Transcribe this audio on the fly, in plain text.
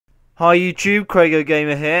Hi YouTube, Craigo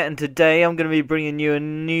Gamer here, and today I'm going to be bringing you a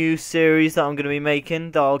new series that I'm going to be making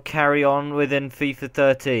that I'll carry on within FIFA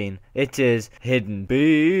 13. It is Hidden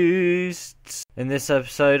Beasts. In this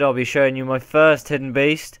episode I'll be showing you my first Hidden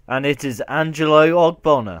Beast, and it is Angelo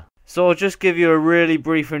Ogbonna. So I'll just give you a really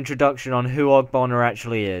brief introduction on who Ogbonna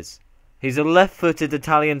actually is. He's a left-footed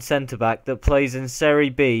Italian centre-back that plays in Serie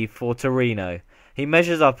B for Torino. He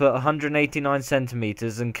measures up at 189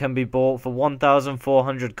 centimeters and can be bought for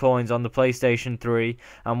 1,400 coins on the PlayStation 3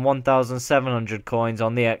 and 1,700 coins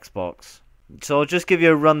on the Xbox. So I'll just give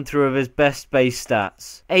you a run through of his best base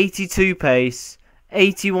stats. 82 pace,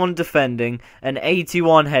 81 defending and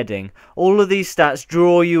 81 heading. All of these stats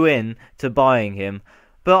draw you in to buying him,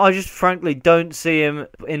 but I just frankly don't see him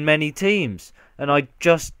in many teams, and I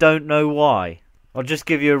just don't know why. I'll just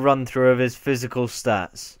give you a run through of his physical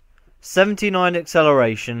stats. 79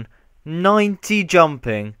 acceleration, 90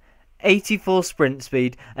 jumping, 84 sprint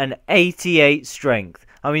speed and 88 strength.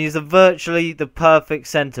 I mean, he's virtually the perfect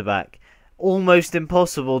centre back. Almost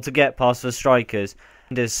impossible to get past the strikers.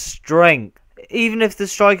 And his strength, even if the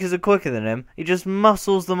strikers are quicker than him, he just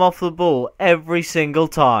muscles them off the ball every single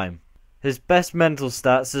time. His best mental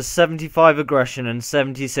stats are 75 aggression and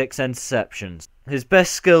 76 interceptions. His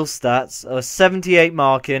best skill stats are 78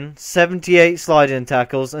 marking, 78 sliding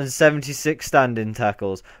tackles and 76 standing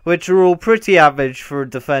tackles, which are all pretty average for a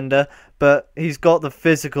defender, but he's got the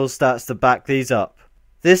physical stats to back these up.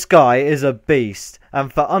 This guy is a beast,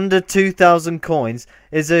 and for under 2,000 coins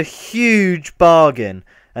is a huge bargain,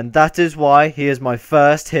 and that is why he is my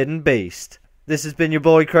first hidden beast. This has been your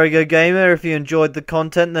boy Craigo Gamer. If you enjoyed the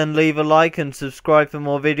content, then leave a like and subscribe for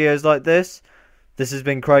more videos like this. This has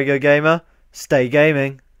been Craigo Gamer. Stay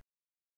gaming.